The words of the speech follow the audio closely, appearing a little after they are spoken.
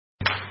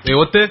ஏ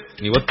ஒத்து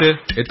நீ ஒத்து,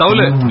 ஏ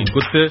தவுல நீ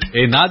குத்து,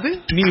 ஏ நாது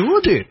நீ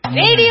ஊது.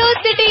 Radio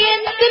city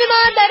cinema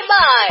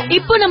Darbar.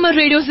 இப்போ நம்ம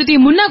ரேடியோ சிட்டி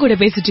முன்னா கூட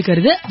பேசிட்டு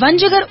இருக்கிறது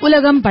வஞ்சகர்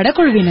உலகம்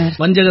படக்குழுவினர்.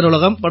 வஞ்சகர்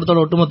உலகம் படத்தோட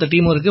ஒட்டுமொத்த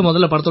டீமும் இருக்கு.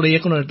 முதல்ல படத்தோட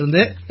இயக்குனர்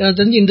இருந்து எனக்கு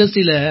தெரிஞ்சு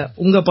இண்டஸ்ட்ரியில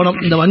உங்க படம்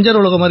இந்த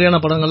வஞ்சகர் உலகம்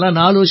மாதிரியான படங்கள்லாம்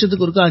 4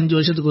 வருஷத்துக்கு ஒருக்கா 5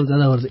 வருஷத்துக்கு ஒருக்கா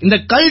தான் வருது. இந்த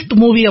கல்ட்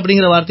மூவி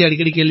அப்படிங்கிற வார்த்தை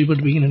அடிக்கடி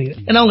கேள்விப்பட்டிருப்பீங்கன்னு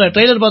நினைக்கிறேன். ஏன்னா உங்க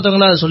ட்ரெய்லர்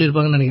பார்த்தவங்களா அதை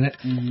சொல்லியிருப்பாங்கன்னு நினைக்கிறேன்.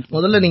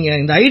 முதல்ல நீங்க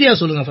இந்த ஐடியா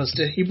சொல்லுங்க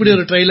ஃபர்ஸ்ட். இப்படி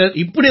ஒரு ட்ரெய்லர்,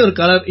 இப்படி ஒரு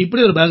கலர்,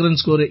 இப்படி ஒரு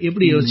பேக்ரவுண்ட் ஸ்கோர்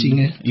எப்படி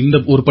யோசிச்சீங்க? இந்த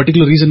ஒரு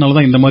பர்டிகுலர் ரீசனால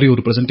தான் இந்த மாதிரி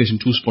ஒரு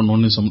பிரசன்டேஷன் சூஸ்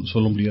பண்ணணும்னு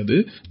சொல்ல முடியாது.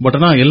 பட்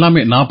ஆனா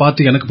எல்லாமே நான்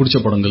பார்த்து எனக்கு பிடிச்ச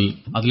படங்கள்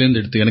அதுல இருந்து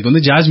எடுத்து. எனக்கு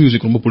வந்து ஜாஸ்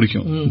மியூசிக் ரொம்ப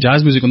பிடிக்கும்.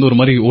 ஜாஸ் மியூசிக் வந்து ஒரு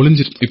மாதிரி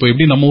ஒளிஞ்சு இப்போ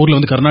எப்படி நம்ம ஊர்ல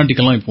வந்து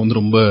கர்நாடிக் எல்லாம் இப்போ வந்து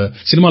ரொம்ப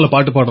சினிமால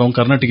பாட்டு பாடுறவங்க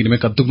கர்நாடிக் இனிமே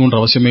கத்துக்கணும்ன்ற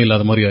அவசியமே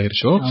இல்லாத மாதிரி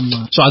ஆயிருச்சோ.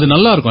 சோ அது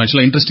நல்லா இருக்கும்,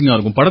 ஆக்சுவலா இன்ட்ரெஸ்டிங்கா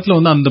இருக்கும். படத்துல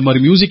வந்து அந்த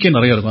மாதிரி மியூசிக்கே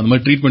நிறைய இருக்கும், அந்த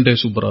மாதிரி ட்ரீட்மெண்டே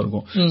சூப்பரா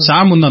இருக்கும்.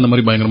 சாம் வந்து அந்த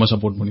மாதிரி பயங்கரமா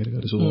சப்போர்ட்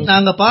பண்ணிருக்காரு.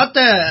 நாங்க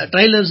பார்த்த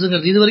ட்ரைலர்ஸ்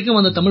இது வரைக்கும்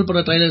அந்த தமிழ்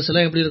பட ட்ரைலர்ஸ்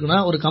எல்லாம் எப்படி இருக்குன்னா,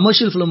 ஒரு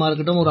கமர்ஷியல் பிலிமா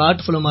இருக்கட்டும், ஒரு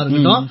ஆர்ட் பிலிமா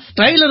இருக்கட்டும்,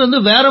 ட்ரைலர் வந்து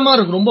வேற மாதிரி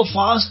இருக்கும். ரொம்ப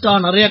ஃபாஸ்டா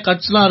நிறைய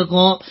கட்ஸ் எல்லாம்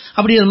இருக்கும்,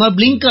 அப்படி ஒரு மாதிரி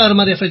பிளிங்க் ஆகிற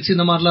மாதிரி எஃபெக்ட்ஸ்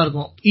இந்த மாதிரிலாம்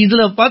இருக்கும்.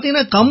 இதுல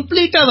பாத்தீங்கன்னா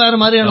கம்ப்ளீட்டா வேற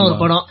மாதிரியான ஒரு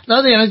படம்.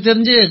 அதாவது எனக்கு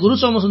தெரிஞ்சு குரு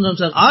சோமசுந்தரம்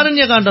சார்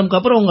ஆரண்ய காண்டம்க்கு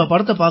அப்புறம் உங்க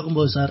படத்தை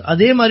பார்க்கும்போது சார்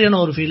அதே மாதிரியான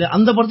ஒரு ஃபீல்.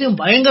 அந்த படத்தையும்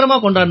பயங்கரமா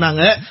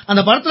கொண்டாடினாங்க.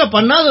 அந்த படத்துல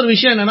பண்ணாத ஒரு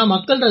விஷயம் என்னன்னா,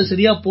 மக்கள்கிட்ட அது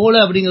சரியா போல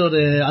அப்படிங்கிற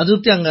ஒரு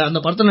அதிருப்தி அங்க அந்த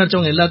படத்தை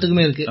நடிச்சவங்க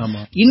எல்லாத்துக்குமே இருக்கு.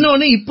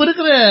 இன்னொன்னு இப்ப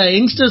இருக்கிற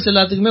யங்ஸ்டர்ஸ்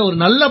எல்லாத்துக்குமே ஒரு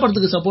நல்ல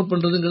படத்துக்கு சப்போர்ட்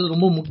பண்றதுங்கிறது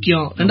ரொம்ப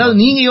முக்கியம். ரெண்டாவது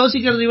நீங்க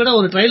யோசிக்கிறதை விட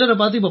ஒரு ட்ரைலரை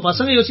பார்த்து இப்ப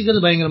பசங்க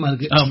யோசிக்கிறது பயங்கரமா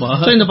இருக்கு.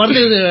 இந்த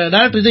படத்தை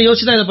டைரக்டர் இதை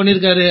யோசிச்சுதான் இதை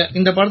பண்ணிருக்காரு,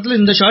 இந்த படத்துல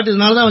இந்த ஷாட்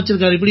இதனாலதான்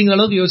வச்சிருக்காரு இப்படிங்கிற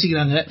அளவுக்கு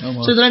யோசிக்கிறாங்க.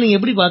 இதெல்லாம் நீங்க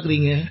எப்படி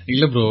பாக்குறீங்க?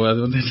 இல்ல ப்ரோ, அது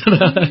வந்து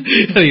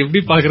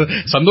எப்படி பாக்குற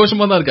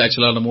சந்தோஷமா தான் இருக்கு.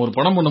 ஆக்சுவலா நம்ம ஒரு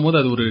படம் பண்ணும்போது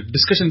அது ஒரு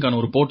டிஸ்கஷனுக்கான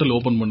ஒரு போர்ட்டல்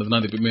ஓபன் பண்ணதுன்னா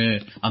அது எப்பவுமே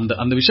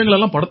அந்த விஷயங்கள்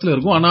எல்லாம் படத்துல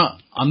இருக்கும். ஆனா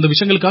அந்த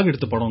விஷயங்களுக்காக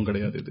எடுத்த படம்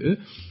கிடையாது இது.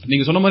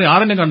 நீங்க சொன்ன மாதிரி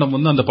ஆரண்ய காண்டம்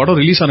வந்து அந்த படம்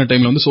ரிலீஸ் ஆன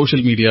டைம்ல வந்து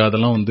சோசியல் மீடியா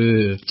அதெல்லாம் வந்து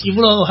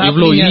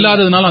இவ்வளவு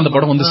இல்லாததுனால அந்த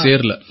படம் வந்து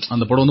சேரல.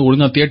 அந்த படம் வந்து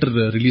ஒழுங்கா தியேட்டர்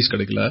ரிலீஸ்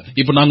கிடைக்கல.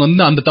 இப்ப நாங்க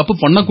வந்து அந்த தப்பு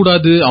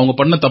பண்ணக்கூடாது, அவங்க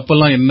பண்ண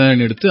தப்பெல்லாம்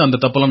என்னன்னு எடுத்து அந்த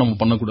தப்பெல்லாம் நம்ம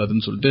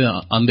பண்ணக்கூடாதுன்னு சொல்லிட்டு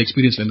அந்த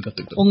எக்ஸ்பீரியன்ஸ்ல இருந்து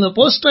கத்துக்கிட்டோம். உங்க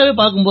போஸ்டரே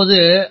பார்க்கும்போது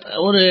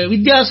ஒரு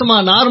வித்தியாசமா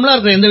நார்மலா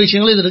இருக்கிற எந்த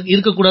விஷயங்களும் இது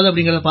இருக்கக்கூடாது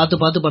அப்படிங்கறத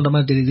பார்த்து பார்த்து பண்ற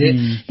மாதிரி தெரியுது.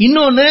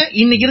 இன்னொன்னு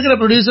இன்னைக்கு இருக்கிற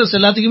ப்ரொடியூசர்ஸ்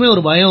எல்லாத்துக்குமே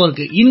ஒரு பயம்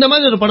இருக்கு. இந்த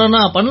மாதிரி ஒரு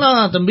படம்னா பண்ணலாம்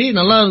தம்பி,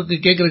 நல்லா இருக்கு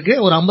கேக்குறதுக்கு,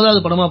 ஒரு 50வது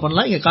படமா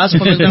பண்ணலாம், இங்க காசு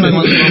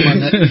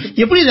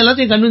எப்படி இது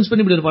எல்லாத்தையும் கன்வின்ஸ்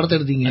பண்ணி இப்படி ஒரு படத்தை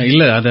எடுத்தீங்க?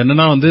 இல்ல அது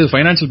என்னன்னா வந்து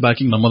பைனான்சியல்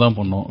பேக்கிங் நம்ம தான்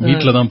பண்ணோம்.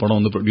 வீட்டுல தான் படம்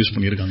வந்து ப்ரொடியூஸ்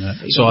பண்ணிருக்காங்க.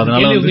 சோ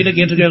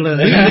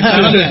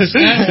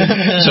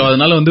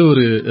அதனால வந்து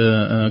ஒரு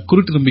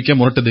குருட்டு நம்பிக்கை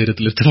முரட்டு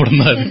தைரியத்தில் எடுத்த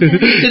படம் தான்.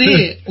 சரி,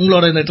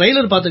 உங்களோட இந்த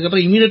ட்ரைலர் பார்த்ததுக்கு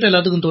அப்புறம் இமீடியட்டா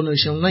எல்லாத்துக்கும் தோணுன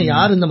விஷயம்னா,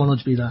 யார் இந்த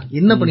மனோஜ் பீதா,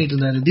 என்ன பண்ணிட்டு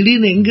இருந்தாரு,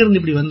 திடீர்னு எங்க இருந்து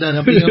இப்படி வந்தாரு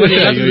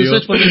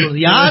அப்படிங்கிற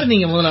யார்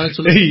நீங்க முதல்ல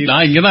சொல்லுங்க.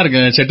 நான் இங்கதான்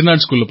இருக்கேன்,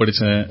 செட்டிநாடு ஸ்கூல்ல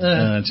படிச்சேன்,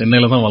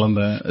 சென்னையில தான்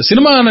வளர்ந்தேன்.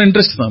 சினிமாக்கான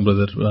இன்ட்ரெஸ்ட் தான்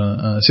பிரதர்,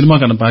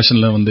 சினிமாக்கான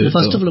பேஷன்ல வந்து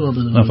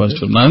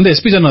நான் வந்து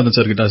எஸ்பி ஜெகநாதன்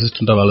சார் கிட்ட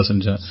அசிஸ்டண்டா வேலை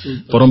செஞ்சேன்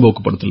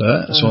புறம்போக்கு படத்துல.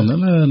 சோ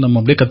அதனால நம்ம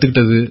அப்படியே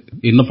கத்துக்கிட்டது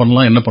என்ன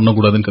பண்ணலாம் என்ன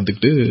பண்ணக்கூடாதுன்னு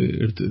கத்துக்கிட்டு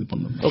எடுத்து இது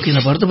பண்ணோம். ஓகே,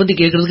 இந்த படத்தை பத்தி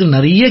கேட்கறதுக்கு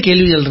நிறைய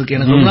கேள்விகள் இருக்கு.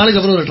 எனக்கு ரொம்ப நாளைக்கு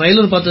அப்புறம் ஒரு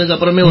ட்ரைலர் பார்த்ததுக்கு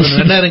அப்புறமே ஒரு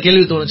 2000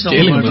 கேள்வி தோணுச்சு.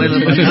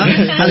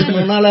 அதுக்கு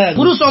முன்னால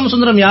குரு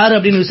சோமசுந்தரம் யாரு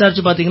அப்படின்னு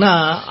விசாரிச்சு பாத்தீங்கன்னா,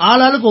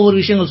 ஆளாளுக்கு ஒவ்வொரு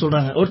விஷயங்கள்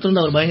சொல்றாங்க. ஒருத்தர்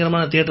வந்து அவர்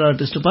பயங்கரமான தியேட்டர்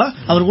ஆர்டிஸ்ட்பா,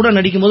 அவர் கூட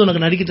நடிக்கும் போது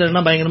உனக்கு நடிக்க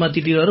தரனா பயங்கரமா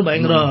திட்டிடுவாரு,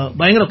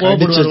 பயங்கர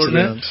கோவப்படுவார்.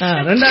 ஒண்ணு.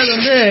 ரெண்டாவது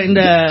வந்து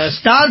இந்த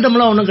ஸ்டார்டம்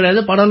எல்லாம் ஒண்ணும் கிடையாது,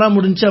 படம் எல்லாம்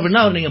முடிஞ்சு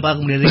அப்படின்னா அவர் நீங்க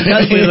பார்க்க முடியாது,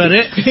 போயிடுவாரு.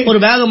 ஒரு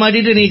பேக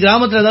மாட்டிட்டு நீ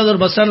கிராமத்துல ஏதாவது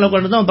ஒரு பஸ் ஸ்டாண்ட்ல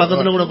உட்காந்து தான்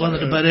பக்கத்துல கூட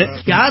உட்காந்துட்டு இருப்பாரு.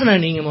 யாருண்ணா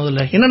நீங்க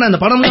முதல்ல, என்னன்னா இந்த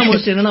படம் எல்லாம்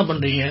முடிச்சு என்ன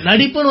பண்றீங்க?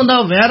 நடிப்புன்னு வந்தா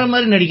வேற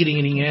மாதிரி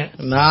நடிக்கிறீங்க நீங்க.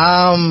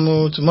 நான்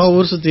சும்மா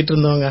ஊர் சுத்திட்டு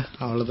இருந்தவங்க,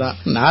 அவ்வளவுதான்.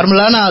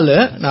 நார்மலான ஆளு,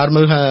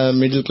 normal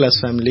middle class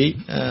family,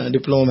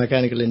 diploma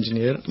mechanical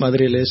engineer,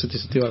 மதுரையிலே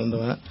சுத்தி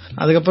வளர்ந்தவன்.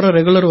 அதுக்கப்புறம்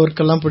ரெகுலர்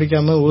ஒர்க் எல்லாம்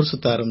பிடிக்காம ஊர்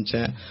சுத்த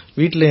ஆரம்பிச்சேன்.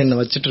 வீட்டுல என்ன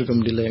வச்சிட்டு இருக்க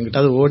முடியல, எங்கிட்ட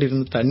அது ஓடி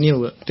இருந்து தண்ணிய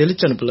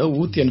தெளிச்சு அனுப்பல,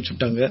 ஊத்தி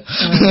அனுப்பிச்சுட்டாங்க.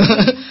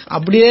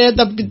 அப்படியே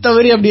தப்பி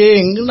தவறி அப்படியே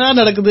எங்கன்னா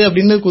நடக்குது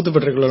அப்படின்னு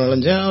கூத்துப்பட்டிருக்கல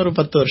நுழைஞ்சேன். ஒரு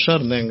 10 வருஷம்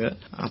இருந்தேங்க.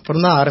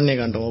 அப்புறம் தான் ஆரண்ய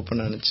காண்டம்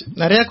ஓபன் ஆனிச்சு.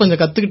 நிறைய கொஞ்சம்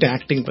கத்துக்கிட்டேன்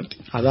ஆக்டிங் பத்தி.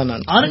 அதான்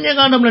நான் ஆரண்ய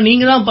காண்டம்ல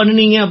நீங்க தான்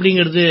பண்ணுனீங்க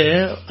அப்படிங்கிறது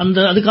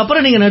அந்த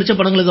அதுக்கப்புறம் நீங்க நடிச்ச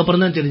படங்களுக்கு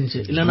அப்புறம் தான் தெரிஞ்சு.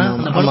 இல்லன்னா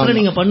அந்த படத்துல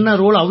நீங்க பண்ண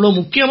ரோல் அவ்வளவு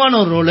முக்கியமான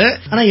ஒரு ரோல்,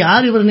 ஆனா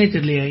யார் இவருன்னே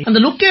தெரியலையே. அந்த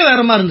லுக்கே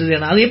வேற மாதிரி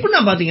இருந்தது. அது எப்படி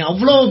நான் பாத்தீங்க,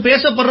 அவ்வளவு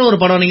பேசப்படுற ஒரு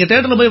படம், நீங்க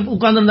தியேட்டர்ல போய்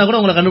உட்கார்ந்திருந்தா கூட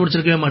உங்களை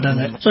கண்டுபிடிச்சிருக்கவே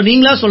மாட்டாங்க. சோ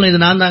நீங்களா சொல்ல இது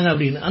நான் தாங்க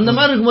அப்படின்னு. அந்த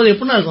மாதிரி இருக்கும்போது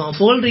எப்படி இருக்கும்,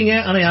 புகழ்றீங்க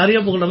ஆனா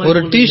யாரையோ புகழ மாதிரி.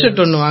 ஒரு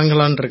டிஷர்ட் ஒன்னு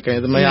வாங்கலாம்னு இருக்கேன்,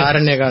 இது மாதிரி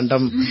ஆரண்ய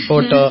காண்டம்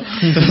போட்டோ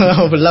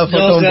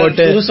போட்டோ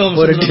போட்டு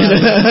ஒரு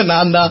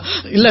நான் தான்.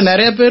 இல்ல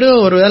நிறைய பேரு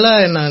ஒருவேளை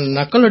என்ன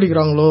நக்கல்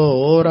அடிக்கிறாங்களோ,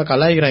 ஓவரா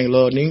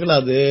கலாய்க்கிறாங்களோ, நீங்களா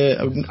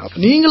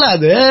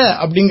அது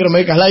அப்படிங்கிற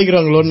மாதிரி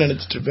கலாய்க்கிறாங்களோன்னு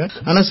நினைச்சிட்டு இருப்பேன்.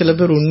 ஆனா சில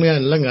பேர் உண்மையா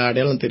இல்லங்க,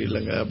 அடையாளம்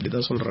தெரியலங்க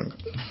அப்படிதான் சொல்றாங்க.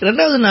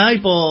 ரெண்டாவதுன்னா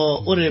இப்போ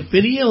ஒரு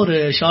பெரிய ஒரு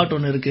ஷாட்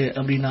ஒன்னு இருக்கு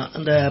அப்படின்னா,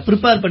 அந்த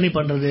ப்ரிப்பேர் பண்ணி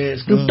பண்றது,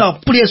 ஸ்கிரிப்ட்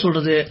அப்படியே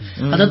சொல்றது,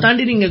 அதை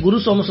தாண்டி நீங்க குரு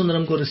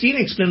சோமசுந்தரம்க்கு ஒரு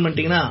சீன் எக்ஸ்பிளைன்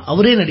பண்ணிட்டீங்கன்னா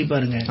அவரே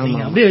நடிப்பாருங்க.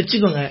 நீங்க அப்படியே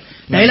வச்சுக்கோங்க,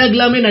 டைலாக்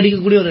எல்லாமே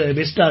நடிக்கக்கூடிய ஒரு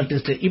பெஸ்ட்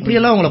ஆர்டிஸ்ட். இப்படி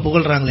எல்லாம் உங்களை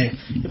புகழ்றாங்களே,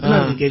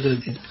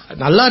 கேக்குறதுக்கு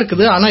நல்லா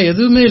இருக்குது. ஆனா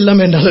எதுவுமே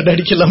இல்லாம என்னால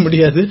நடிக்கலாம்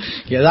முடியாது,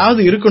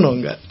 ஏதாவது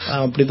இருக்கணும்ங்க.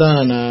 அப்படிதான்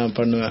நான்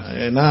பண்ணுவேன்.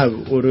 ஏன்னா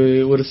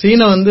ஒரு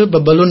சீனை வந்து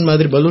பலூன்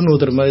மாதிரி பலூன்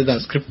ஊதுற மாதிரி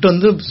தான். ஸ்கிரிப்ட்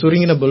வந்து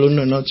சுருங்கின பலூன்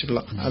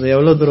வச்சுக்கலாம். அது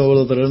எவ்வளவு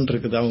தூரம்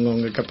இருக்குது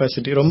அவங்க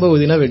கெப்பாசிட்டி. ரொம்ப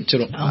ஊதினா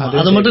வெச்சிரும்.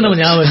 அதை மட்டும் நம்ம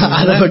ஞாபகம்,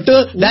 அதை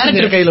மட்டும்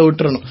டைரக்டர் கையில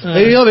விட்டுறணும்.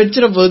 ஐயோ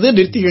வெச்சிர போது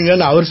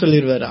நிறுத்திக்கங்கன்னு அவர்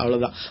சொல்லிடுவாரு,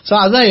 அவ்வளவுதான். சோ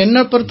அதான்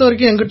என்ன பொறுத்த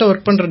வரைக்கும் என்கிட்ட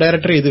ஒர்க் பண்ற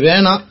டைரக்டர் இது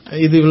வேணாம்,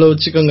 இது இவ்வளவு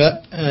வச்சுக்கோங்க,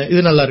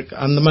 இது நல்லா இருக்கு,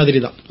 அந்த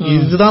மாதிரி தான்.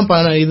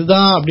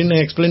 இதுதான் அப்படின்னு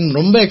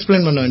ரொம்ப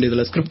எக்ஸ்பிளைன் பண்ண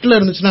வேண்டியதுல ஸ்கிரிப்ட்ல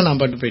இருந்துச்சுன்னா நான்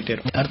பாட்டு போயிட்டே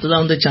இருக்கேன்.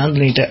 அடுத்ததான் வந்து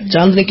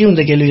சாந்தினிக்கும்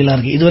இந்த கேள்விகளா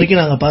இருக்கு. இது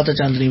வரைக்கும் நாங்க பார்த்த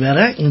சாந்தினி வேற,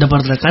 இந்த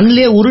படத்துல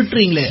கண்ணிலே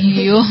உருட்டுறீங்களே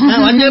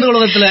வஞ்சகர்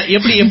உலகத்துல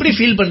எப்படி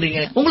ஃபீல் பண்றீங்க?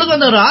 உங்களுக்கு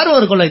அந்த ஒரு ஆர்வம்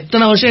இருக்கும்ல,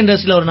 இத்தனை வருஷம்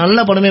இண்டஸ்ட்ரியில ஒரு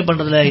நல்ல படமே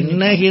பண்றதுல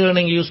என்ன ஹீரோ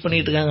நீங்க யூஸ்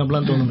பண்ணிட்டு இருக்காங்க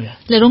அப்படிலாம் தோணுமே?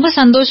 இல்ல, ரொம்ப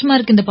சந்தோஷமா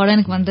இருக்கு இந்த படம்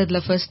எனக்கு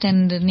வந்ததுல ஃபர்ஸ்ட்.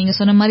 அண்ட் நீங்க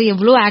சொன்ன மாதிரி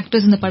எவ்வளவு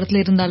ஆக்டர்ஸ் இந்த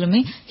படத்துல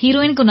இருந்தாலுமே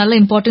ஹீரோயினுக்கு நல்ல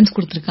இம்பார்ட்டன்ஸ்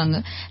கொடுத்திருக்காங்க.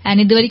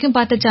 அண்ட் இது வரைக்கும்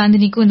பார்த்த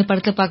சாந்தினிக்கும் இந்த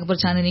படத்தை பார்க்க போற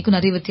சாந்தினிக்கும்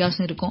நிறைய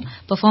வித்தியாசம் இருக்கும்.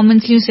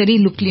 பெர்ஃபார்மன்ஸ்லயும் சரி,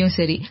 லுக்லயும்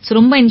சரி.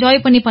 ரொம்ப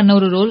என்ஜாய் பண்ண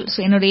ஒரு ரோல்.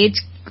 என்னோட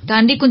ஏஜ்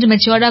தாண்டி கொஞ்சம்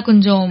மெச்சூர்டா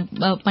கொஞ்சம்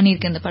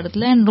பண்ணிருக்கேன் இந்த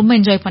படத்துல. ரொம்ப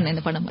என்ஜாய் பண்ணேன்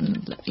இந்த படம்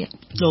பண்ணதுல.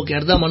 ஓகே,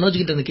 அடுத்த மனோஜ்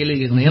கிட்ட இந்த கேள்வி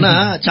கேட்கணும். ஏன்னா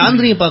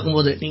சாந்தினியை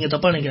பார்க்கும்போது நீங்க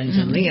தப்பா நினைக்காதீங்க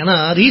சாந்தினி, ஏன்னா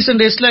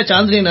ரீசெண்ட் டேஸ்ல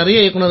சாந்தினி நிறைய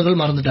இயக்குநர்கள்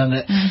மறந்துட்டாங்க.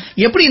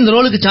 எப்படி இந்த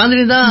ரோலுக்கு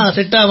சாந்தினி தான்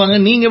செட் ஆவாங்க,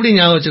 நீங்க எப்படி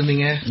ஞாபகம்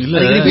வச்சிருந்தீங்க?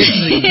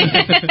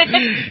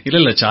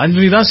 இல்ல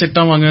சாந்தினி தான்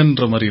செட்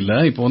ஆவாங்கன்ற மாதிரி இல்ல.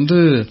 இப்போ வந்து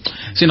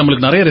சரி,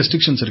 நம்மளுக்கு நிறைய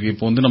ரெஸ்ட்ரிக்ஷன்ஸ் இருக்கு.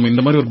 இப்போ வந்து நம்ம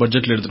இந்த மாதிரி ஒரு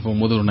பட்ஜெட்ல எடுத்துட்டு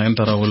போகும்போது ஒரு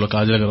நயன்தாராவோ இல்ல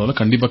காஜல்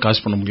கண்டிப்பா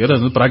காஸ்ட் பண்ண முடியாது.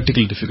 அது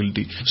பிராக்டிகல்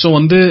டிஃபிகல்ட்டி. சோ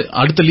வந்து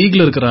அடுத்த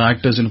லீக்ல இருக்கிற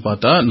ஆக்டர்ஸ்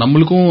பார்த்தா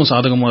நம்மளுக்கும்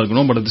சாதகமா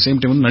இருக்கணும், பட் அட் சேம்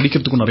டைம் வந்து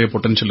நடிக்கிறதுக்கும் நிறைய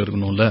பொட்டன்ஷியல்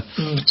இருக்கணும்ல.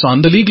 சோ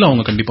அந்த லீக்ல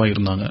அவங்க கண்டிப்பா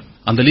இருந்தாங்க.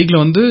 அந்த லீக்ல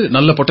வந்து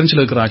நல்ல பொட்டன்ஷியல்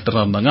இருக்கிற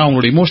ஆக்டரா இருந்தாங்க.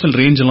 அவங்களோட இமோஷனல்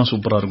ரேஞ்ச் எல்லாம்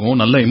சூப்பரா இருக்கும்,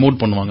 நல்லா எமோட்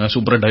பண்ணுவாங்க,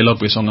 சூப்பரா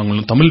டைலாக் பேசுவாங்க,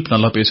 அவங்களுக்கு தமிழ்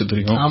நல்லா பேச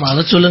தெரியும்.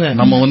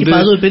 நம்ம வந்து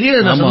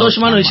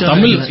சந்தோஷமான விஷயம்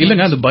தமிழ்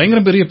இல்லங்க, அது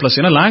பயங்கர பெரிய பிளஸ்.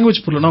 ஏன்னா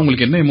லாங்குவேஜ் புரியலனா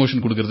உங்களுக்கு என்ன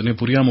எமோஷன் கொடுக்கறதுனே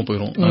புரியாம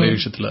போயிடும் நிறைய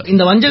விஷயத்துல.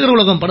 இந்த வஞ்சகர்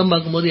உலகம் படம்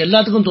பார்க்கும்போது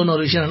எல்லாத்துக்கும் தோணு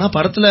ஒரு விஷயம் என்னன்னா,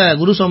 படத்துல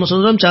குரு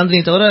சோமசுந்தரம்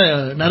சாந்தினி தவிர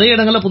நிறைய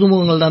இடங்கள்ல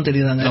புதுமுகங்கள் தான்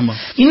தெரியுறாங்க.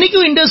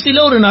 இன்னைக்கும்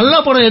இண்டஸ்ட்ரியில ஒரு நல்ல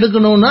படம்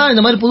எடுக்கணும்னா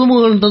இந்த மாதிரி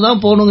புதுமுகங்கள்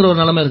தான் போகணுங்கிற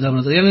ஒரு நிலைமை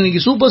இருக்கு. ஏன்னா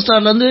இன்னைக்கு சூப்பர்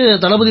ஸ்டார்ல இருந்து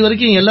தளபதி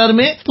வரைக்கும்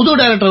எல்லாருமே புது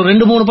டைரக்டர்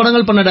 2-3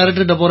 படங்கள் பண்ண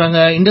டைரக்டர் போறாங்க.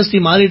 இண்டஸ்ட்ரி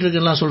மாறிட்டு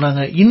இருக்குன்னு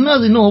சொல்றாங்க.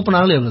 இன்னும் ஓபன்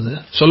ஆகல. எவ்வளவு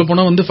சொல்ல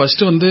போனா வந்து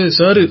ஃபர்ஸ்ட் வந்து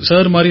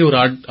சார் மாதிரி ஒரு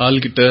ஆள்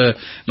கிட்ட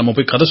நம்ம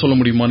போய் கதை சொல்ல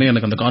முடியுமான்னு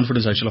எனக்கு அந்த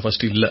கான்பிடன்ஸ் ஆக்சுவலா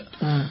ஃபர்ஸ்ட் இல்ல.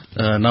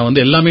 நான்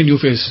வந்து எல்லாமே நியூ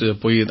ஃபேஸ்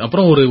போய்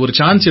அப்புறம் ஒரு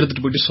சான்ஸ்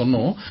எடுத்துட்டு போயிட்டு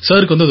சொன்னோம்.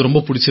 சாருக்கு வந்து அது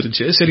ரொம்ப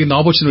பிடிச்சிருந்துச்சு. சரி, இந்த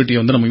ஆப்பர்ச்சுனிட்டியை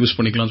வந்து நம்ம யூஸ்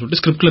பண்ணிக்கலாம்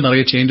சொல்லிட்டு ஸ்கிரிப்ட்ல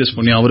நிறைய சேஞ்சஸ்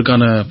பண்ணி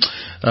அவருக்கான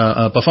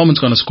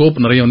பெர்ஃபார்மன்ஸ்க்கான ஸ்கோப்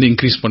நிறைய வந்து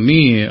இன்க்ரீஸ் பண்ணி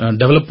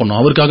டெவலப் பண்ணோம்.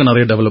 அவருக்காக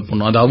நிறைய டெவலப்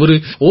பண்ணோம். அது அவரு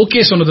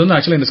ஓகே சொன்னது வந்து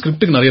ஆக்சுவலா இந்த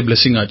ஸ்கிரிப்டுக்கு நிறைய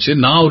பிளெஸிங் ஆச்சு.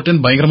 நான்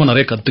அவர்கிட்ட பயங்கரமா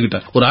நிறைய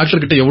கத்துக்கிட்டேன். ஒரு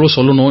ஆக்டர் கிட்ட எவ்வளவு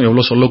சொல்லணும்,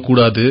 எவ்வளவு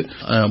சொல்லக்கூடாது,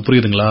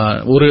 புரியுதுங்களா?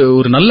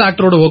 ஒரு நல்ல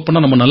ஆக்டரோட ஒர்க்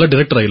பண்ணா நம்ம நல்ல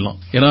டைரக்டர் ஆயிடலாம்.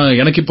 ஏன்னா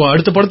எனக்கு இப்போ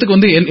அடுத்த படத்துக்கு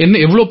வந்து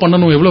என்ன எவ்வளவு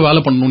பண்ணணும், எவ்வளவு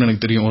வேலை பண்ணணும்னு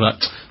எனக்கு தெரியும்.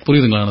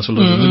 புரியுதுங்களா நான்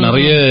சொல்றது?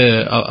 நிறைய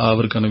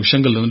அவருக்கான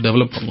விஷயங்கள் வந்து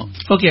டெவலப் பண்ணலாம்.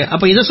 ஓகே,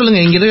 அப்ப இதை சொல்லுங்க.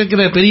 இங்க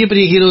இருக்கிற பெரிய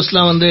பெரிய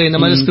ஹீரோஸ்லாம் வந்து இந்த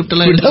மாதிரி ஸ்கிரிப்ட்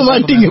எல்லாம் விட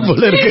மாட்டீங்க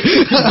போல இருக்கு.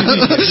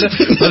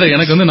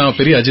 எனக்கு வந்து நான்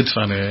பெரிய அஜித்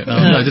ஃபேனு. நான்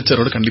வந்து அஜித்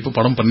சாரோட கண்டிப்பா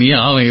படம் பண்ணி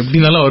அவன்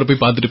எப்படினாலும் அவர்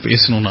போய் பார்த்துட்டு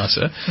பேசணும்னு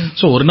ஆசை.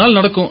 சோ ஒரு நாள்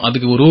நடக்கும்.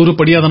 அதுக்கு ஒரு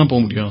படியா தானே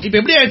போக முடியும். இப்ப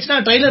எப்படி ஆயிடுச்சுன்னா,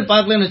 ட்ரைலர்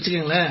பாக்கலன்னு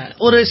வச்சுக்கோங்களேன்,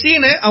 ஒரு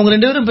சீன் அவங்க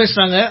 2 பேரும்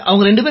பேசுறாங்க.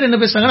 அவங்க 2 பேரும்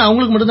என்ன பேசுறாங்க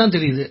அவங்களுக்கு மட்டும் தான்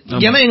தெரியுது.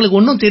 ஏன்னா எங்களுக்கு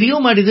ஒன்னும்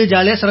தெரிய மாட்டேது.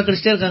 ஜாலியா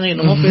சரக்கடிச்சிட்டே இருக்காங்க,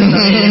 என்னமோ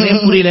பேசுறாங்க,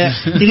 புரியல.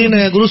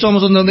 திடீர்னு குரு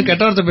சோமசுந்தரம் வந்து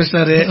கெட்ட வார்த்தை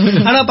பேசுறாரு.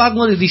 ஆனா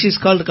பாக்கும்போது this is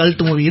called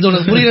cult movie. இது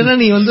உனக்கு புரியலன்னா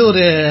நீ வந்து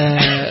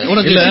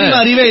உனக்கு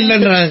அறிவே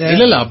இல்லன்றாங்க.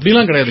 இல்ல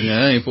அப்படிலாம் கிடையாதுங்க.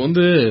 இப்போ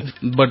வந்து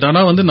பட்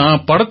ஆனா வந்து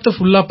நான் படத்தை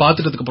ஃபுல்லா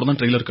பாத்துட்டதுக்கு அப்புறம் தான்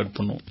ட்ரெய்லர் கட்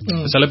பண்ணுவோம்.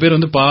 சில பேர்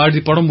வந்து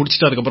படம்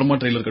முடிச்சுட்டு அதுக்கப்புறமா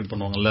ட்ரெய்லர் கட்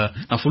பண்ணுவாங்கல்ல.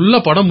 நான் ஃபுல்லா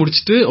படம்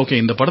முடிச்சுட்டு ஓகே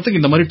இந்த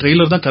படத்துக்கு இந்த மாதிரி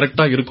ட்ரெய்லர் தான்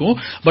கரெக்டா இருக்கும்.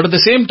 But at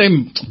the same time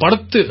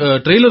படத்து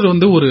ட்ரெய்லர்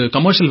வந்து ஒரு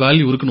கமர்ஷியல்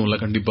வேல்யூ இருக்கணும்ல.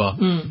 கண்டிப்பா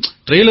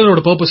ட்ரெய்லரோட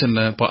பர்பஸ்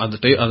என்ன, அந்த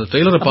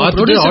ட்ரெய்லரை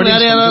பார்த்துட்டு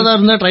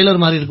ட்ரெய்லர்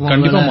மாறி இருக்கும்.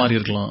 கண்டிப்பா மாறி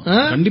இருக்கலாம்.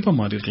 கண்டிப்பா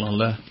மாறி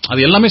இருக்கலாம்ல. அது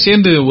எல்லாமே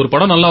சேர்ந்து ஒரு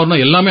படம் நல்லா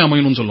வரணும், எல்லாமே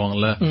அமையணும்னு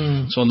சொல்லுவாங்கல்ல.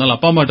 சோ அதனால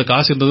அப்பா அம்மாட்ட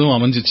காசு இருந்ததும்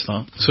அமைஞ்சிச்சு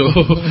தான். சோ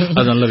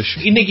அது நல்ல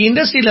விஷயம். இன்னைக்கு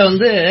இண்டஸ்ட்ரியில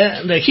வந்து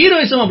இந்த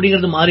ஹீரோயிசம்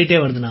அப்படிங்கிறது மாறிட்டே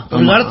வருதுன்னா,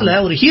 ஒரு காலத்துல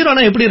ஒரு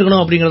ஹீரோனா எப்படி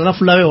இருக்கணும் அப்படிங்கறதெல்லாம்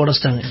ஃபுல்லாவே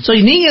உடைச்சிட்டாங்க. சோ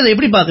நீங்க அதை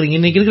எப்படி பாக்குறீங்க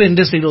இன்னைக்கு இருக்கிற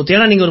இண்டஸ்ட்ரி growth?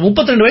 ஏன்னா நீங்க ஒரு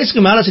 32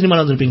 வயசுக்கு மேல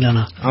சினிமால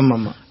வந்திருப்பீங்களா? ஆமா,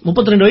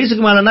 32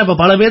 வயசுக்கு மேலன்னா இப்ப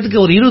பல பேருக்கு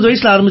ஒரு 20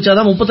 வயசுல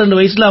ஆரம்பிச்சாதான் 32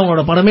 வயசுல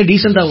அவங்களோட படமே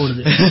டீசென்டா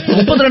ஓடுது.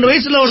 32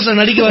 வயசுல ஒருத்தர்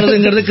நடிக்க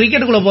வருதுங்கிறது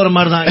கிரிக்கெட்டுக்குள்ள போற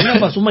மாதிரி தான்.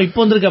 என்னப்பா சும்மா இப்ப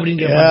வந்திருக்கு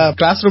அப்படின்னு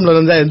கிளாஸ் ரூம்ல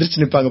வந்து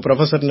எந்திரிச்சு நிப்பாங்க,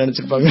 ப்ரொஃபசர்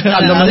நினைச்சிருப்பாங்க.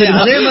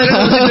 அதே மாதிரி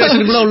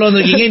உள்ள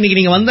வந்திருக்கீங்க. இன்னைக்கு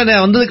நீங்க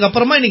வந்ததுக்கு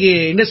அப்புறமா இன்னைக்கு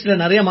இண்டஸ்ட்ரியில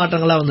நிறைய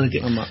மாற்றங்களா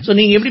வந்திருக்கு. சோ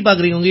நீங்க எப்படி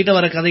பாக்குறீங்க? உங்ககிட்ட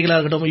வர கதைகளா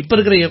இருக்கட்டும், இப்ப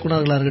இருக்கிற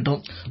இயக்குநர்களா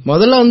இருக்கட்டும்.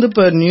 முதல்ல வந்து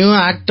இப்ப நியூ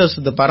ஆக்டர்ஸ்,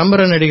 இந்த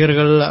பரம்பரை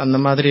நடிகர்கள் அந்த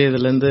மாதிரி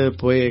இதுல இருந்து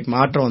போய்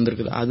மாற்றம்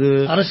வந்திருக்குது. அது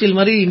அரசியல்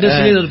மாதிரி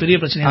இண்டஸ்ட்ரியில ஒரு பெரிய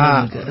பிரச்சனை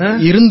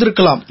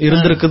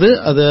இருந்திருக்குது.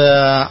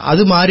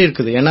 அது மாறி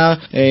இருக்குது. ஏன்னா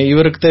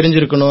இவருக்கு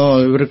தெரிஞ்சிருக்கணும்,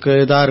 இவருக்கு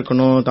இதா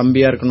இருக்கணும்,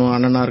 தம்பியா இருக்கணும்,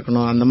 அண்ணனா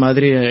இருக்கணும், அந்த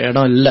மாதிரி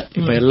இடம் இல்ல.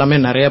 இப்ப எல்லாமே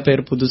நிறைய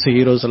பேர் புதுசு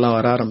ஹீரோஸ் எல்லாம்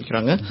வர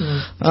ஆரம்பிக்கிறாங்க.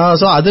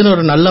 சோ அது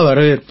ஒரு நல்ல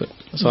வரவேற்பு.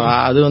 சோ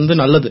அது வந்து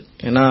நல்லது.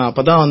 ஏன்னா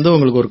அப்பதான் வந்து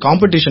உங்களுக்கு ஒரு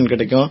காம்படிஷன்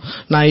கிடைக்கும்.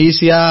 நான்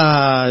ஈஸியா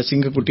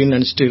சிங்கக்குட்டின்னு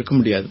நினைச்சிட்டு இருக்க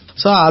முடியாது.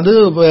 சோ அது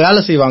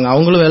வேலை செய்வாங்க,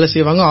 அவங்களும் வேலை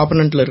செய்வாங்க,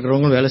 ஆப்போனன்ட்ல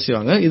இருக்கிறவங்களும் வேலை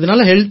செய்வாங்க.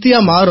 இதனால ஹெல்த்தியா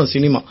மாறும்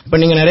சினிமா. இப்ப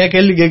நீங்க நிறைய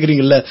கேள்வி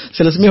கேக்குறீங்கல்ல,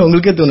 சில சமயம்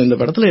உங்களுக்கே தோணும் இந்த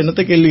படத்துல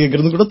என்னத்த கேள்வி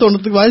கேட்கறது கூட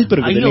தோணுறதுக்கு வாய்ப்பு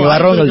இருக்கு. நீங்க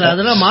வரவங்க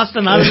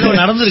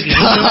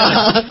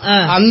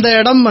அந்த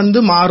இடம் வந்து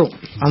மாறும்.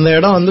 அந்த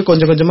இடம் வந்து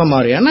கொஞ்சம் கொஞ்சமா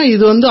மாறும். ஏன்னா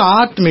இது வந்து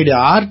ஆர்ட் மீடியா,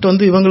 ஆர்ட்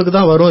வந்து இவங்களுக்கு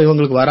தான் வரும்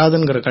இவங்களுக்கு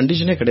வராதுங்கிற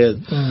கண்டிஷனே கிடையாது.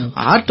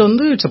 ஆர்ட்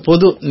வந்து இட்ஸ்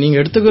பொது, நீங்க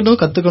எடுத்துக்கணும்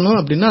கத்துக்கணும்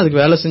அப்படின்னா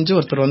அதுக்கு வேலை செஞ்சு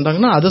ஒருத்தர்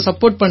வந்தாங்கன்னா அதை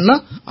சப்போர்ட் பண்ணா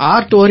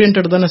ஆர்ட் ஓரியன்ட்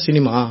தானே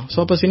சினிமா. சோ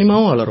அப்ப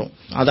சினிமாவும் வளரும்.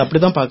 அது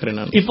அப்படிதான் பாக்குறேன்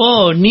நான். இப்போ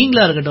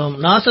நீங்களா இருக்கட்டும்,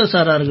 நாசர்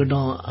சாரா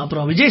இருக்கட்டும்,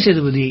 அப்புறம் விஜய்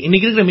சேதுபதி,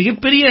 இன்னைக்கு இருக்கிற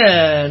மிகப்பெரிய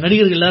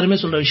நடிகர்கள் எல்லாருமே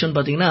சொல்ற விஷயம்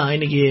பாத்தீங்கன்னா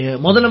இன்னைக்கு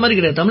முதல்ல மாதிரி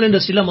கிடையாது. தமிழ்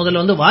இண்டஸ்ட்ரியில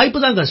முதல்ல வந்து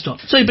வாய்ப்பு தான் கஷ்டம்.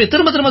 சோ இப்ப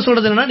திரும்ப திரும்ப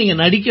சொல்றது என்னன்னா நீங்க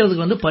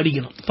நடிக்கிறதுக்கு வந்து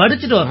படிக்கணும்,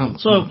 படிச்சுட்டு வரணும்.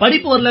 சோ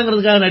படிப்பு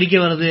வரலங்கிறதுக்காக நடிக்க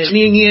வருது.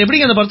 நீங்க எப்படி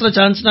அந்த படத்துல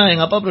சான்ஸ்னா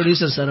எங்க அப்பா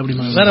ப்ரொடியூசர் சார்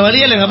அப்படிமா, வேற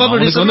வழியே இல்ல, எங்க அப்பா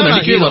ப்ரொடியூசர் வந்து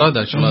நடிக்கவே வராது.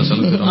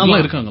 ஆக்சுவலா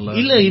இருக்காங்கல்ல,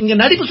 இல்ல இங்க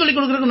நடிப்பு சொல்லி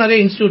கொடுக்கறதுக்கு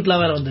நிறைய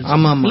இன்ஸ்டிடியூட்லாம் வேற வந்து.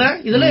 ஆமா ஆமா,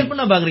 இதெல்லாம் எப்படி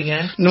நான் பாக்குறீங்க?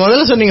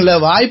 முதல்ல சொன்னீங்கல்ல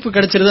வாய்ப்பு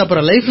கிடைச்சிருது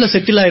அப்புறம் லைஃப்ல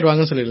செட்டில்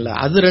ஆயிடுவாங்கன்னு சொல்லல,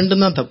 அது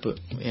ரெண்டும் தான் தப்பு.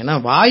 ஏன்னா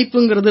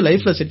வாய்ப்புங்கிறது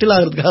லைஃப்ல செட்டில்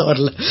ஆகிறதுக்காக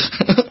வரல.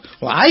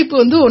 வாய்ப்பு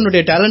வந்து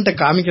உன்னுடைய டேலண்ட்டை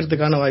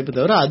காமிக்கிறதுக்கான வாய்ப்பு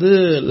தவிர அது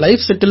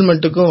லைஃப்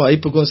செட்டில்மெண்ட்டுக்கும்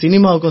வாய்ப்புக்கும்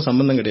சினிமாவுக்கும்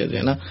சம்பந்தம் கிடையாது.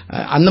 ஏன்னா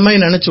அந்த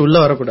மாதிரி நினைச்சு உள்ள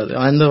வரக்கூடாது.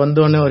 அந்த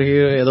வந்தோடனே ஒரு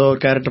ஏதோ ஒரு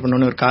கேரக்டர்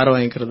பண்ணோடனே ஒரு காரை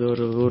வாங்கிக்கிறது,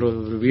 ஒரு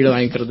வீடு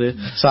வாங்கிக்கிறது,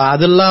 சோ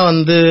அதெல்லாம்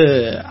வந்து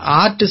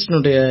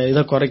ஆர்டிஸ்டுடைய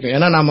இதை குறைக்கும்.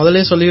 ஏன்னா நான்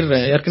முதலே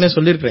சொல்லிடுறேன், ஏற்கனவே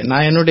சொல்லியிருக்கிறேன்,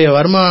 நான் என்னுடைய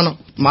வருமானம்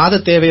மாத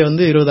தேவையை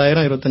வந்து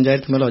 20,000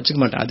 25,000 மேல வச்சுக்க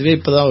மாட்டேன். அதுவே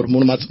இப்பதான் ஒரு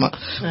 3 மாசமா,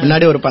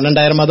 முன்னாடி ஒரு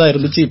 12,000 தான்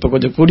இருந்துச்சு, இப்ப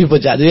கொஞ்சம் கூடி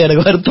போச்சு. அதுவே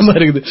எனக்கு வருத்தமா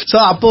இருக்குது. சோ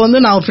அப்போ வந்து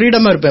நான்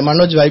ஃப்ரீடமா இருப்பேன்.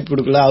 மனோஜ் வாய்ப்பு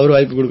கொடுக்கல, அவர்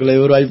வாய்ப்பு கொடுக்கல,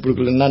 இவர் வாய்ப்பு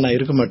கொடுக்கலன்னா நான்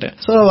இருக்க மாட்டேன்.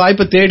 சோ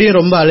வாய்ப்பை தேடியும்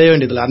ரொம்ப அலைய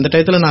வேண்டியதில்லை. அந்த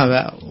டயத்துல நான்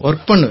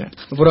ஒர்க் பண்ணுவேன்.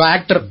 இப்போ ஒரு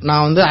ஆக்டர்,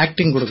 நான் வந்து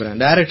ஆக்டிங் கொடுக்குறேன்,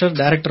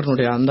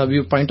 டைரக்டருடைய அந்த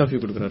வியூ பாயிண்ட் ஆஃப்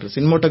வியூ கொடுக்குறாரு,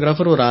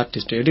 சினிமோட்டோகிராஃபர் ஒரு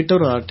ஆர்டிஸ்ட்,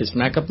 எடிட்டர் ஒரு artist,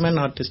 makeup man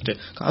artist,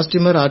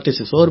 costumer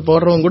artist, சோறு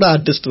போடுறவங்க கூட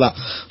ஆர்டிஸ்ட் தான்.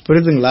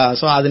 புரியுதுங்களா?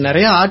 சோ அது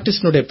நிறைய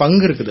ஆர்டிஸ்டுடைய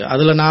பங்கு இருக்குது.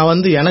 அதுல நான்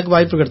வந்து எனக்கு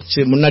வாய்ப்பு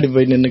கிடைச்சு முன்னாடி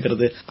போய்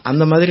நின்னுக்கிறது,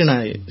 அந்த மாதிரி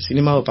நான்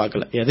சினிமாவை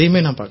பார்க்கல, எதையுமே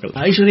நான் பார்க்கல.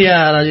 ஐஸ்வர்யா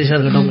ராஜேஷா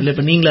இருக்கட்டும், இல்ல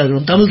இப்ப நீங்களா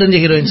இருக்கட்டும், தமிழ் தெரிஞ்ச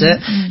ஹீரோயின்ஸ்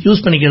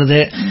யூஸ் பண்ணிக்கிறது.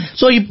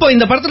 சோ இப்போ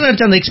இந்த படத்துல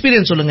நடிச்ச அந்த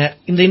எக்ஸ்பீரியன்ஸ் சொல்லுங்க,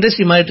 இந்த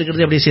இண்டஸ்ட்ரி மாறிட்டு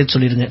இருக்கிறது அப்படியே சேர்த்து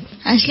சொல்லிருங்க.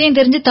 ஆக்சுவலி எனக்கு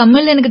தெரிஞ்சு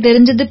தமிழ் எனக்கு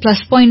தெரிஞ்சது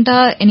பிளஸ் பாயிண்டா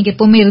எனக்கு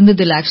எப்பவுமே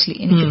இருந்தது இல்ல. ஆக்சுவலி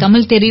எனக்கு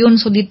தமிழ்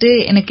தெரியும்னு சொல்லிட்டு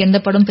எனக்கு எந்த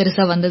படம்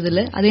பெருசா வந்தது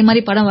இல்ல, அதே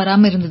மாதிரி படம்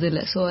வராம இருந்தது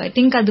இல்ல. சோ ஐ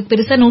திங்க் அது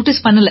பெருசா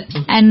நோட்டீஸ் பண்ணல.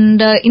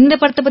 அண்ட் இந்த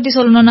படத்தை பத்தி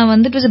சொல்லணும்னா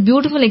வந்து it was a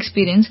beautiful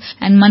experience.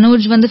 And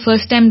Manoj வந்து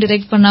ஃபர்ஸ்ட் டைம்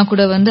டைரக்ட் பண்ணா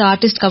கூட வந்து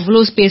ஆர்டிஸ்ட்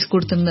அவ்வளவு ஸ்பேஸ்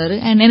கொடுத்திருந்தாரு.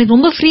 அண்ட் எனக்கு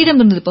ரொம்ப ஃப்ரீடம்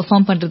இருந்தது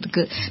பெர்ஃபார்ம்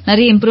பண்றதுக்கு.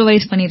 நிறைய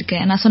இம்ப்ரோவைஸ்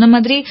பண்ணிருக்கேன். நான் சொன்ன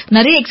மாதிரி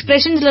நிறைய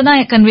எக்ஸ்பிரஷன்ஸ்ல தான்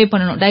கன்வே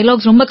பண்ணணும்,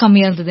 டைலாக்ஸ் ரொம்ப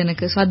கம்மியா இருந்தது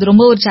எனக்கு. சோ அது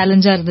ரொம்ப ஒரு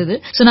சேலஞ்சா இருந்தது.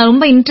 சோ நான்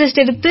ரொம்ப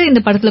இன்ட்ரெஸ்ட் எடுத்து இந்த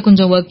படத்துல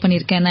கொஞ்சம் ஒர்க்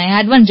பண்ணிருக்கேன். I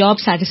had one job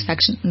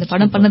satisfaction. இந்த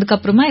படம் பண்ணதுக்கு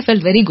அப்புறமா I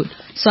felt very good.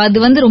 So அது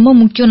வந்து ரொம்ப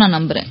முக்கியம் நான்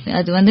நம்புறேன்.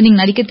 அது வந்து நீங்க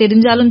நடிக்க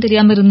தெரிஞ்சாலும்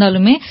தெரியாம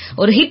இருந்தாலுமே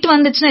ஒரு ஹிட்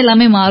வந்துச்சுன்னா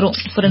எல்லாமே மாறும்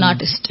ஃபார் an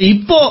artist.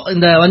 இப்போ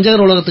இந்த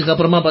வஞ்சகர் உலகத்துக்கு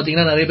அப்புறமா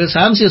பாத்தீங்கன்னா நிறைய பேர்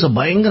சாம்சியஸ்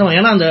பயங்கரமா,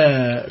 ஏன்னா அந்த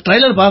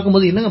ட்ரைலர்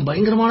பாக்கும்போது என்னங்க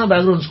பயங்கரமான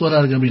பேக்ரவுண்ட் ஸ்கோரா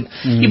இருக்கு அப்படின்னு.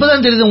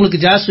 இப்பதான் தெரியுது உங்களுக்கு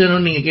ஜாஸ்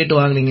வேணும்னு நீங்க கேட்டு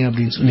வாங்குனீங்க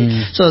அப்படின்னு சொல்லி.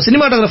 சோ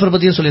சினிமாட்டோகிராஃபர்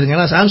பத்தியும் சொல்லிருங்க.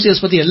 ஏன்னா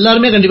சாம்சியஸ் பத்தி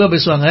எல்லாருமே கண்டிப்பா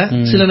பேசுவாங்க.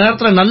 சில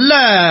நேரத்துல நல்ல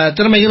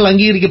திறமைகள்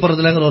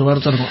அங்கீகரிக்கப்படுறதுலங்கிற ஒரு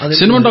வருத்தம் இருக்கும்.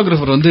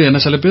 சினிமாட்டோகிராஃபர் வந்து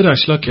என்ன சில பேர்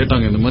ஆக்சுவலா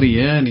கேட்டாங்க, இந்த மாதிரி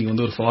ஏன் நீங்க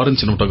வந்து ஒரு ஃபாரின்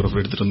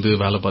சினிமாட்டோகிராஃபர் எடுத்துட்டு வந்து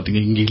வேலை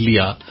பாத்தீங்க, இங்க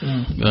இல்லையா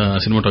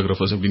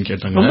சினிமாட்டோகிராஃபர்ஸ் அப்படின்னு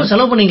கேட்டாங்க. ரொம்ப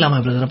செலவு பண்ணிக்கலாமா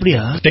பிரதர்?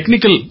 அப்படியா?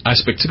 டெக்னிக்கல்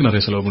ஆஸ்பெக்ட்ஸ்க்கு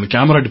நிறைய செலவு பண்ணு,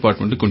 கேமரா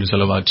டிபார்ட்மெண்ட் கொஞ்சம்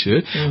செலவாச்சு.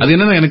 அது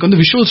என்னன்னா எனக்கு வந்து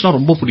விஷுவல்ஸ்னா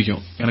ரொம்ப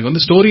பிடிக்கும். எனக்கு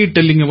வந்து ஸ்டோரி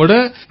டெல்லிங்கை விட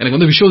எனக்கு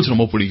வந்து விஷுவல்ஸ்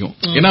ரொம்ப பிடிக்கும்.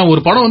 ஏன்னா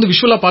ஒரு படம் வந்து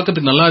விஷுவலா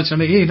பாக்கிறதுக்கு நல்லா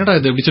இருந்துச்சுன்னா என்னடா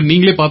இது அப்படி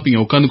நீங்களே பாப்பீங்க,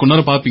 உட்காந்து கொஞ்ச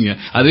நேரம் பாப்பீங்க.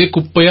 அதே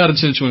குப்பையா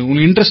இருந்துச்சு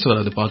உங்களுக்கு இன்ட்ரெஸ்ட்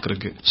வராது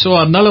பாக்குறதுக்கு. சோ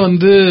அதனால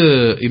வந்து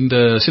இந்த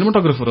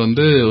சினிமாட்டோகிராஃபர்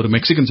வந்து ஒரு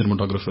மெக்சிகன்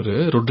சினிமாட்டோகிராஃபர்,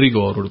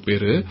 ரொட்ரிகோ அவரோட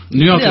பேரு.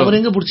 நியூயார்க்ல. அவர்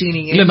எங்க புடிச்சீங்க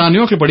நீங்க? இல்ல நான்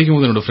நியூயார்க்ல படிக்கும்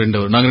போது என்னோட ஃப்ரெண்ட்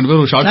அவர். நாங்க ரெண்டு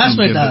பேரும் ஒரு ஷார்ட்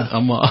ஃபிலிம்.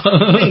 ஆமா,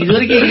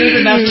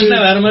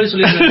 வேற மாதிரி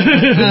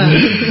சொல்லிருக்காங்க.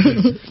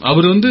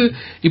 அவர் வந்து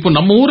இப்போ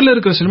நம்ம ஊர்ல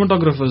இருக்கிற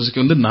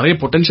சினிமாட்டோகிராஃபர்ஸ்க்கு வந்து நிறைய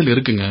பொட்டன்ஷியல்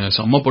இருக்குங்க,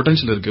 செம்ம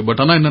பொட்டன்ஷியல் இருக்கு.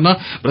 பட் ஆனா என்னன்னா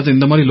பிரதர்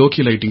இந்த மாதிரி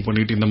லோக்கி லைட்டிங்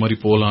பண்ணிட்டு இந்த மாதிரி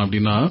போலாம்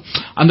அப்படின்னா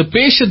அந்த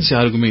பேஷன்ஸ்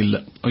யாருக்குமே இல்ல.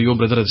 ஐயோ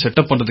பிரதர் அது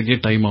செட்டப் பண்றதுக்கே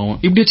டைம் ஆகும்,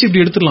 இப்படி வச்சு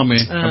இப்படி எடுத்துடலாமே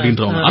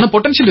அப்படின்றவங்க. ஆனா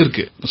பொட்டன்ஷியல்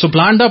இருக்கு. சோ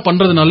பிளான்டா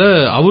பண்றதுனால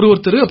அவரு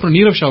ஒருத்தர், அப்புறம்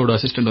நீரவ் ஷாவோட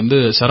அசிஸ்டன்ட் வந்து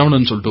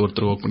சரவணன் சொல்லிட்டு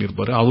ஒருத்தர் ஒர்க்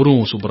பண்ணிருப்பாரு,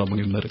 அவரும் சூப்பரா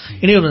பண்ணிருந்தாரு.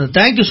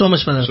 Thank you so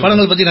much.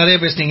 படங்கள் பத்தி நிறைய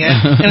பேசுனீங்க.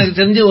 எனக்கு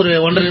தெரிஞ்சு ஒரு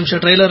 1.5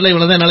 நிமிஷம் ட்ரைலர்ல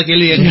இவ்வளவுதான் என்னால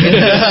கேள்வி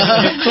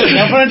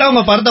கேட்க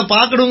உங்க படத்தை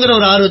பாக்கணுங்கிற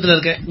ஒரு ஆர்வத்துல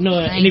இருக்கேன்.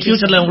 இன்னும்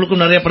ஃபியூச்சர்ல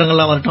உங்களுக்கும் நிறைய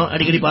படங்கள்லாம் வரட்டும்,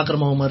 அடிக்கடி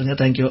பாக்குறமாவும் இருங்க.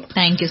 Thank you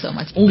so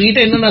much. உங்ககிட்ட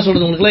என்ன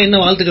சொல்றது, உங்களுக்கு என்ன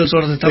வாழ்த்துக்கள்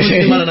சொல்றது, தமிழ்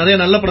சினிமால நிறைய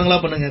நல்ல படங்களா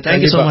பண்ணுங்க.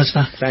 Thank you so much.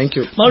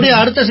 தேங்க்யூ. மறுபடியும்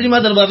அடுத்த சினிமா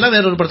தர்பார்ல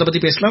வேற ஒரு படத்தை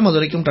பத்தி பேசலாம். அது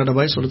வரைக்கும் டாடா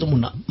பாய் சொல்றது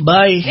Munna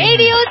Bhai.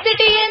 Radio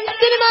city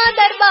cinema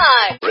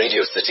Darbar.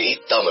 Radio city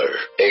Tamil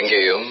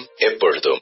எங்கேயும் எப்பொழுதும்.